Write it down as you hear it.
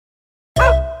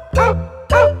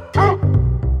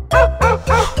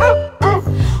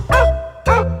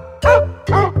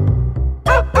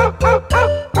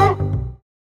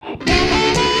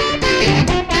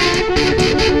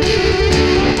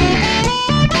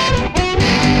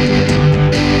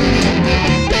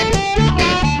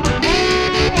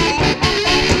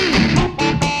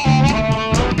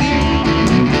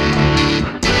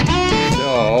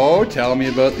Tell me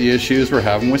about the issues we're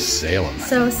having with Salem.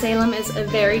 So Salem is a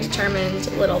very determined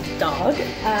little dog.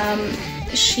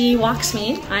 She walks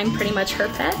me. I'm pretty much her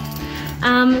pet.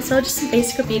 So just some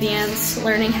basic obedience,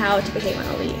 learning how to behave on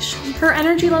a leash. Her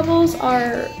energy levels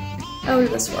are out of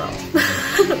this world.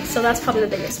 So that's probably the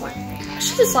biggest one.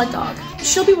 She's a sled dog.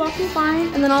 She'll be walking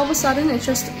fine, and then all of a sudden it's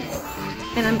just,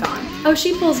 and I'm gone. Oh,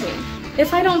 she pulls me.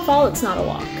 If I don't fall, it's not a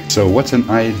walk. So what's an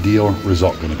ideal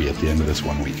result going to be at the end of this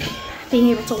 1 week? Being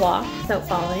able to walk without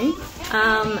falling,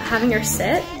 having her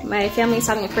sit. My family's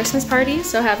having a Christmas party,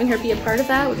 so having her be a part of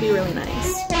that would be really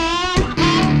nice.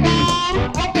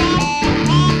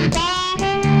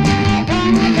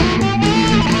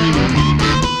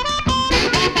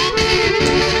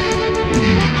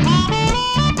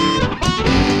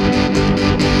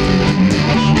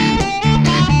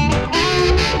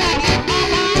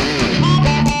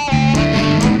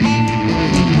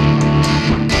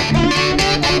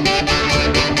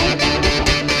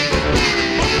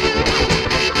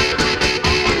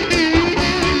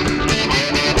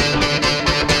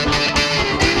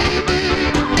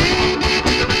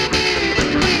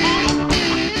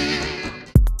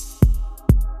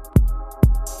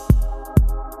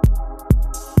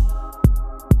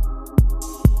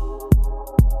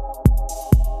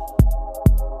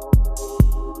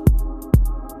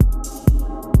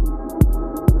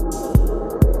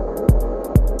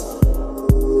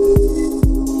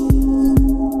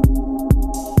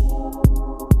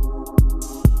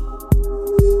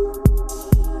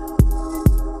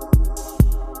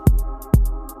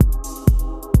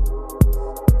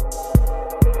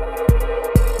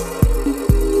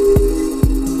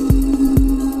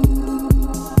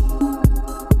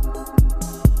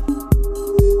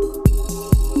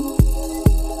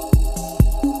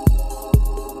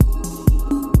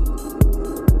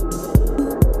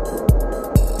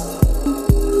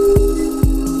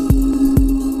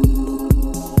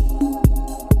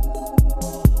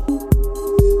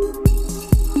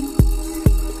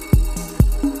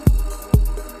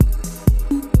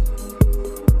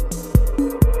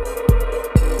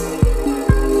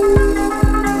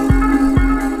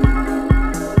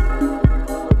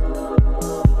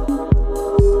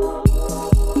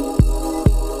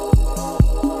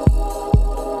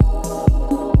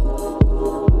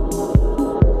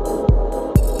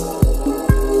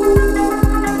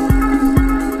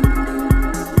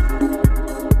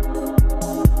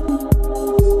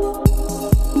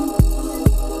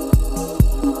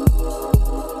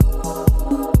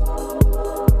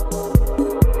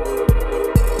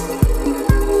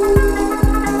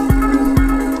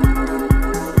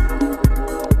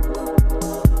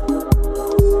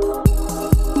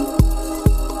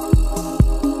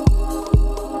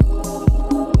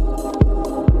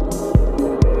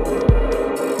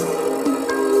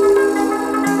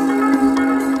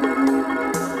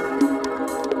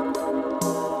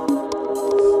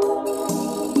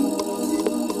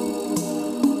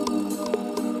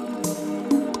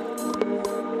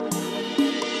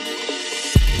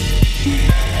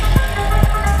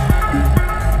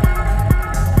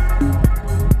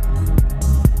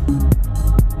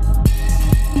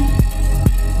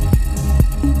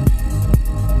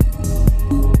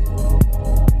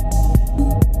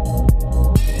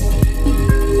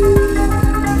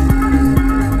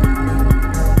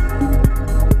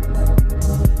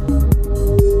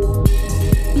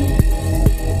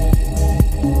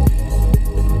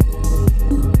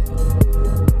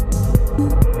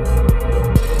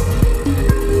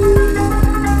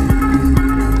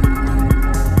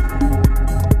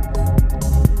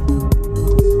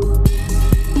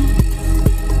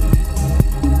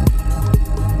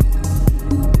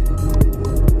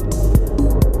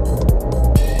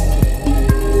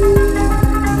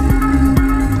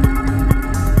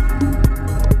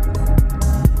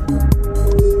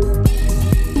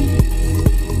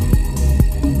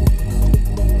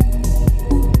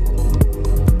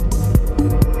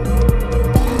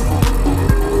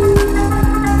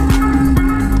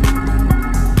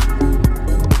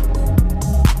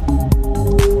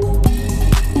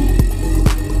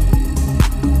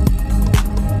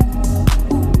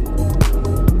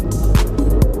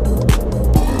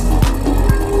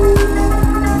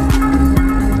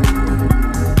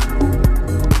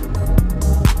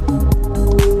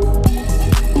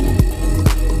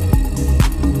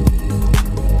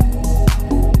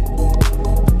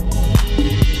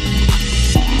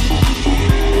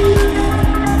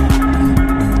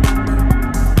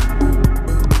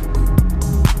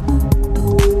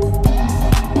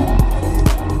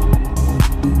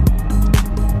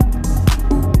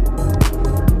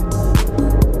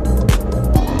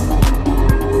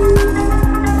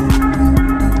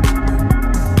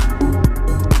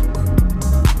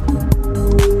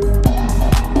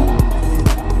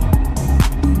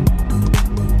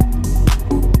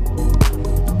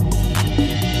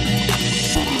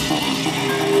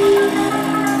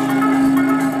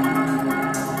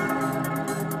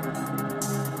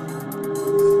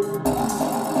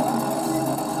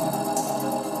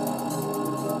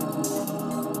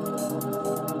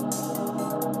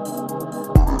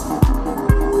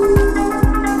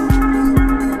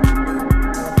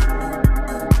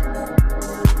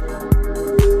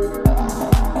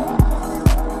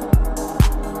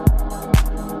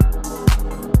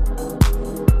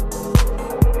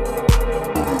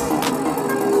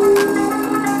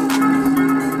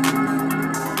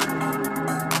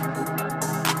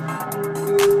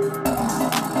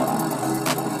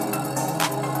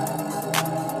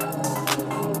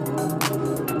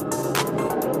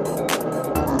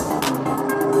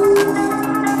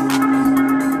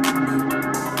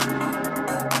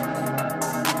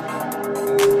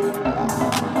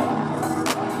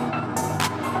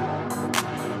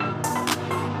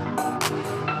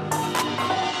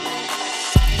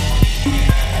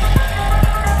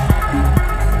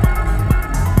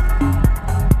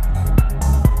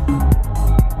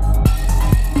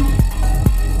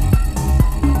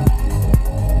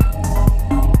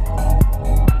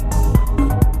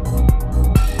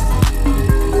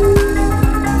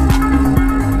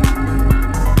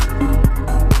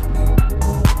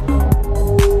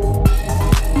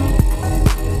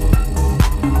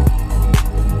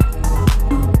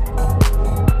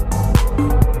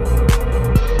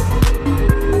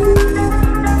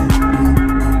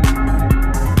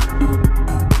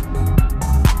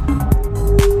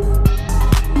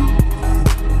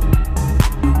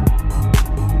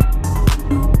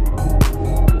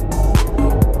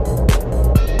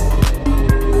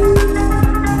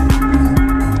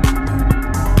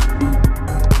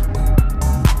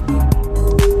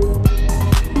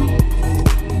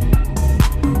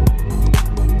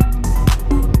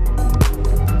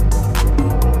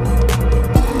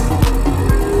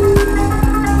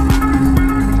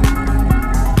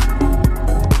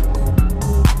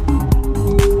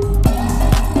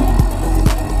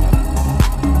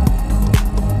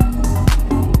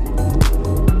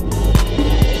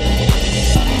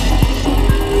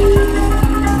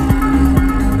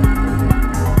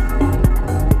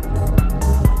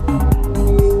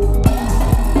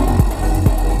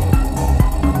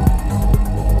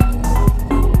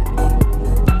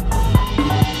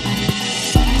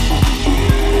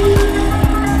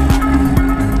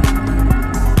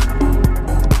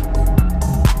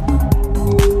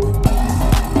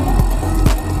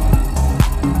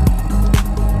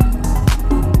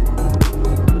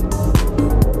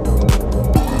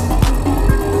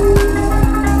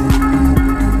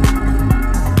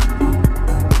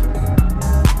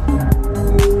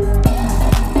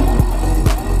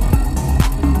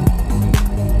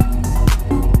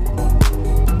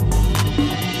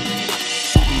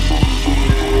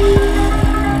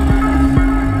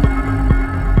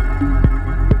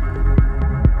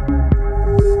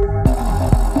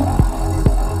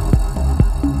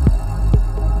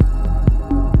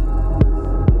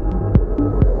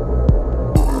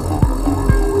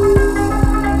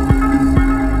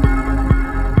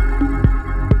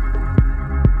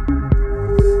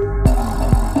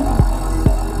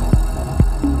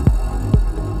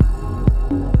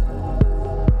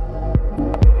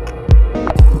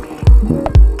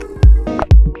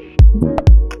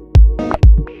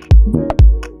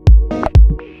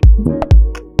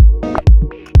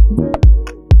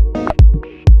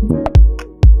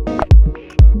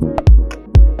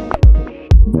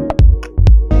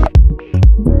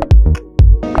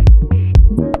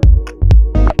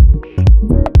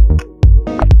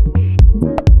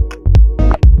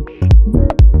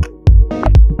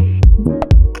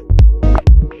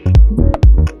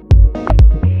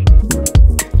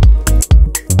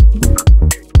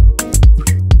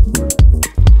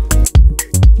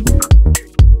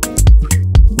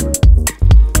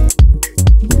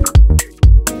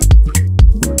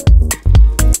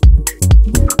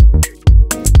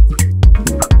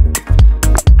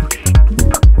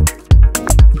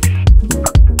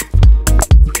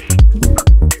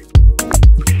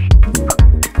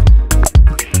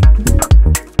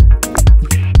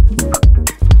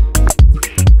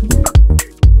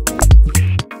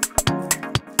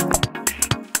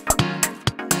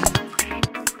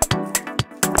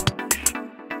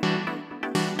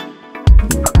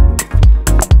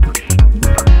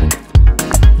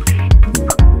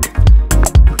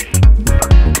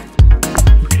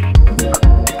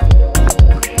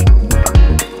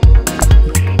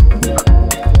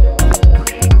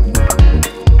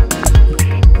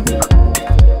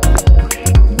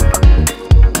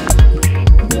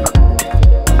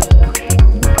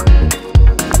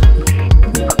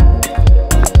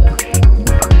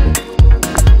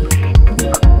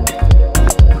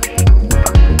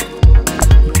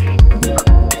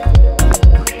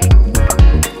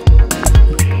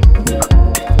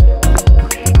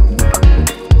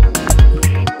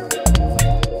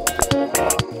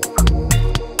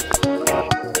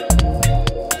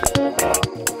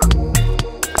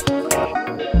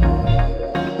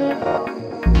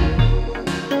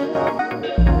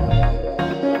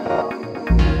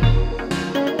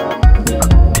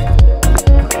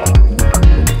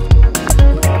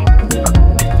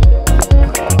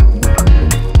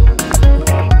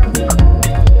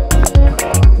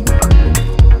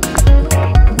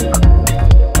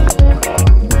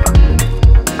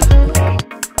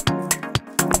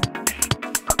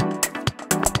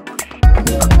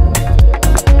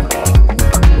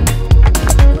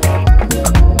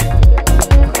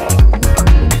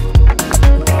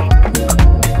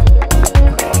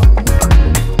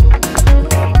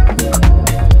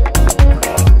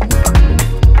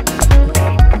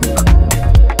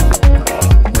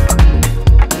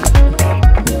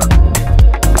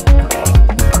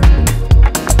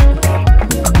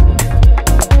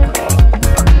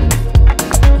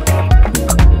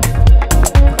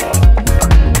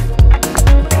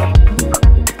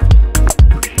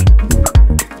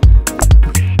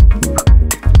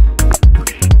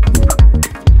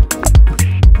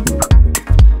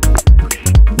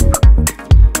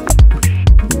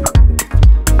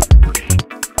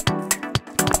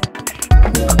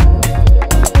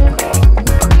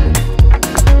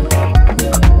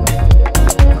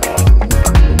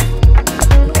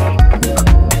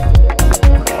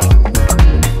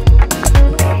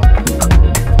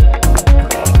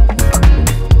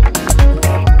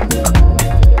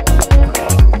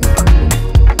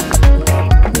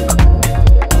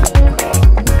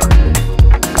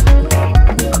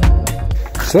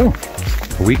 So,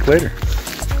 a week later,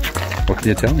 what can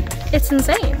you tell me? It's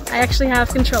insane. I actually have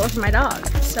control over my dog,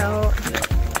 so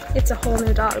it's a whole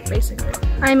new dog, basically.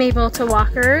 I'm able to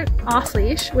walk her off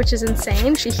leash, which is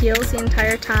insane. She heels the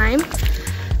entire time.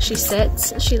 She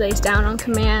sits, she lays down on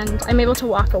command. I'm able to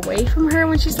walk away from her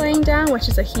when she's laying down, which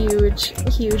is a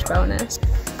huge bonus.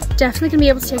 Definitely gonna be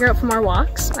able to take her out for more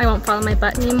walks. I won't follow my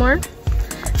butt anymore.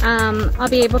 I'll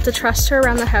be able to trust her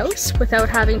around the house without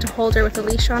having to hold her with a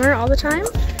leash on her all the time.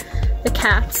 The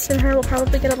cats and her will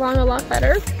probably get along a lot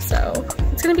better, so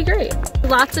it's gonna be great.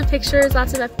 Lots of pictures,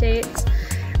 lots of updates.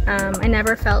 I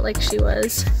never felt like she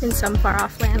was in some far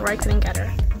off land where I couldn't get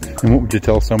her. And what would you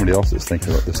tell somebody else that's thinking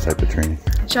about this type of training?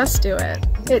 Just do it.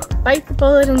 Bite the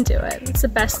bullet and do it. It's the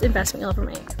best investment you'll ever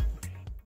make.